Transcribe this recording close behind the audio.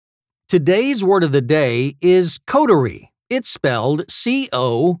Today's word of the day is coterie. It's spelled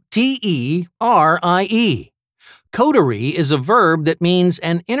Coterie. Coterie is a verb that means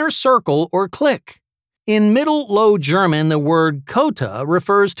an inner circle or clique. In Middle Low German, the word kote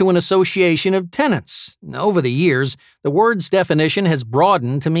refers to an association of tenants. Over the years, the word's definition has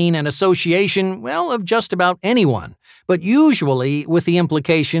broadened to mean an association, of just about anyone, but usually with the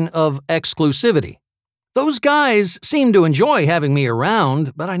implication of exclusivity. Those guys seemed to enjoy having me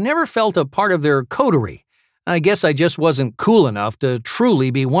around, but I never felt a part of their coterie. I guess I just wasn't cool enough to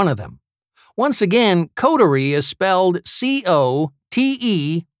truly be one of them. Once again, coterie is spelled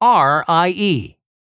Coterie.